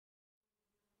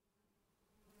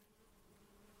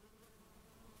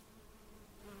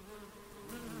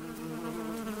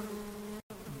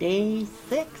Day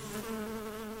 6,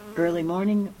 early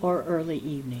morning or early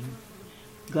evening.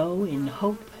 Go in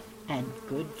hope and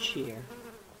good cheer.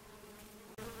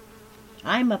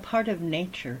 I'm a part of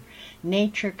nature.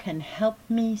 Nature can help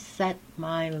me set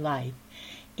my life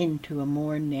into a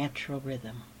more natural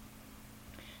rhythm.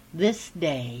 This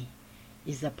day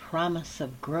is a promise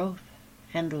of growth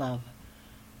and love,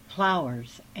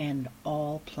 flowers and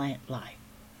all plant life.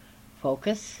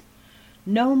 Focus,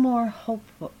 no more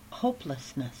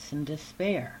hopelessness and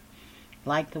despair.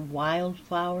 Like the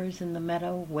wildflowers in the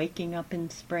meadow waking up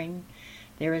in spring,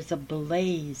 there is a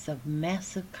blaze of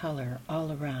massive color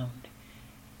all around.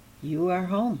 You are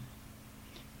home.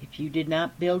 If you did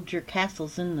not build your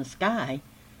castles in the sky,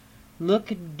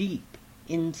 look deep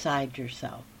inside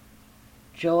yourself.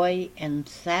 Joy and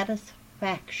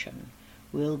satisfaction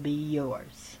will be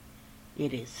yours.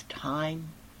 It is time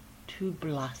to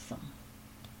blossom.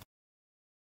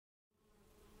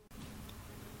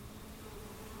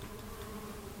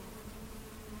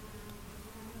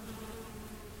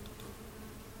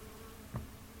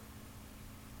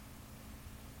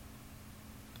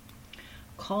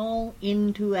 Call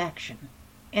into action.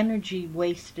 Energy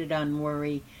wasted on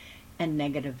worry and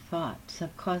negative thoughts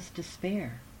have caused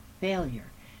despair, failure,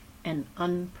 and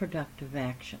unproductive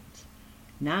actions.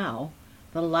 Now,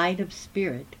 the light of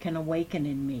spirit can awaken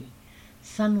in me.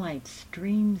 Sunlight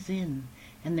streams in,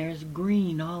 and there's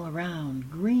green all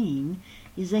around. Green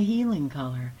is a healing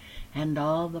color, and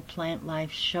all the plant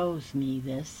life shows me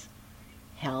this.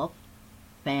 Health,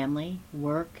 family,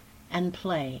 work, and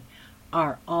play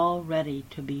are all ready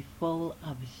to be full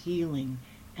of healing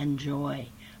and joy.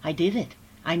 I did it.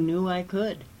 I knew I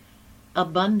could.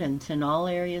 Abundance in all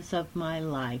areas of my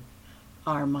life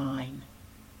are mine.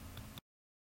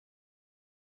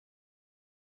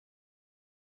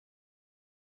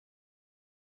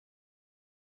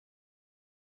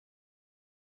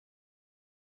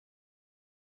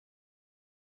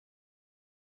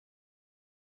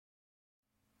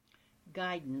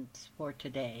 Guidance for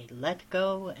today. Let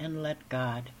go and let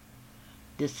God.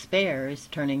 Despair is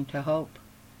turning to hope.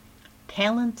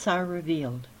 Talents are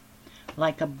revealed.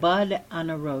 Like a bud on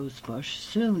a rose bush,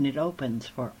 soon it opens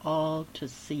for all to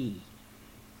see.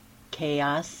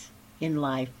 Chaos in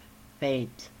life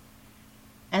fades.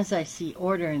 As I see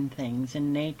order in things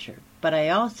in nature, but I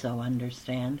also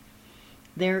understand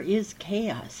there is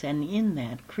chaos, and in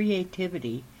that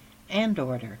creativity and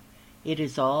order. It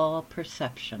is all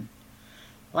perception.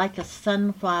 Like a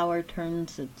sunflower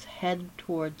turns its head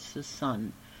towards the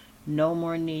sun, no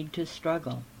more need to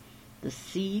struggle. The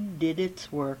seed did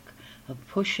its work of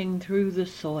pushing through the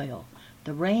soil.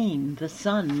 The rain, the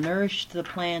sun nourished the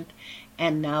plant,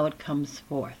 and now it comes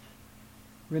forth.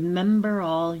 Remember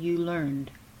all you learned.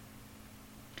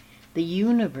 The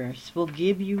universe will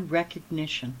give you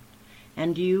recognition,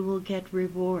 and you will get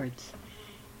rewards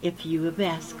if you have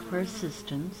asked for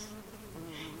assistance,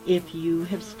 if you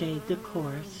have stayed the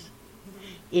course,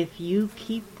 if you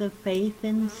keep the faith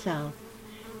in self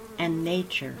and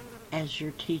nature as your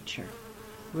teacher.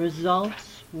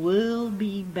 Results will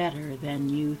be better than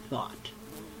you thought.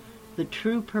 The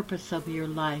true purpose of your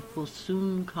life will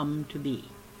soon come to be.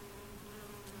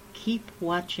 Keep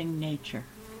watching nature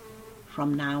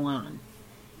from now on.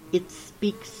 It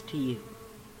speaks to you.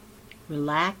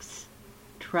 Relax,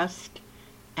 trust,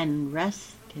 and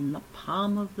rest in the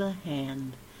palm of the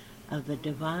hand of the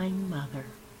Divine Mother.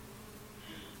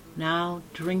 Now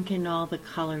drink in all the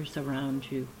colors around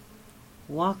you.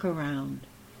 Walk around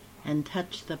and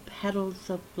touch the petals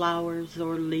of flowers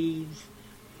or leaves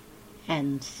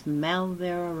and smell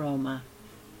their aroma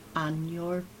on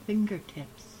your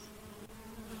fingertips.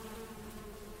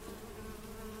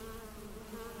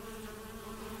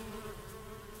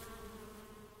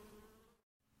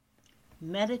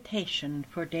 Meditation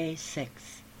for day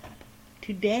 6.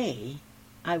 Today,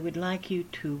 I would like you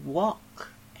to walk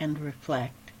and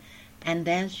reflect, and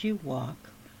as you walk,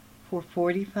 for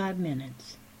 45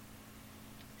 minutes,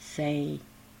 say,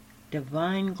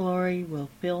 Divine glory will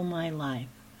fill my life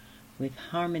with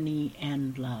harmony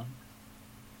and love.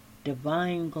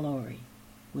 Divine glory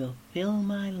will fill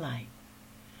my life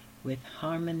with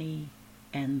harmony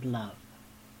and love.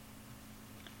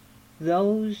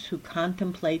 Those who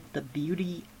contemplate the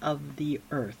beauty of the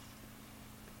earth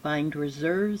find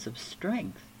reserves of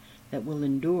strength that will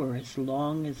endure as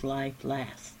long as life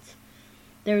lasts.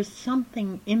 There is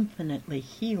something infinitely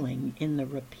healing in the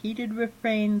repeated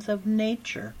refrains of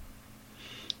nature,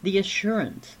 the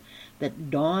assurance that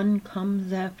dawn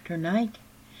comes after night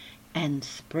and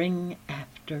spring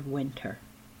after winter.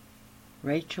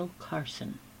 Rachel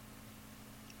Carson,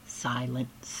 Silent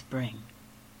Spring.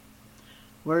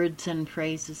 words and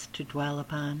phrases to dwell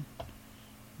upon,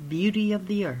 beauty of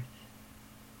the earth,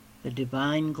 the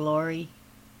divine glory,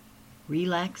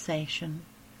 relaxation,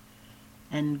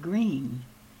 and green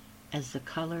as the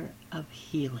color of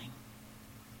healing.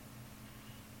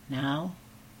 Now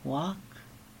walk,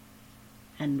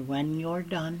 and when you're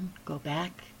done, go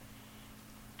back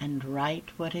and write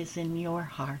what is in your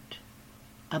heart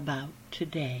about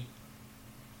today.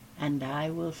 And I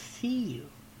will see you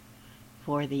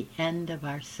for the end of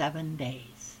our 7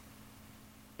 days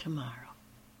tomorrow.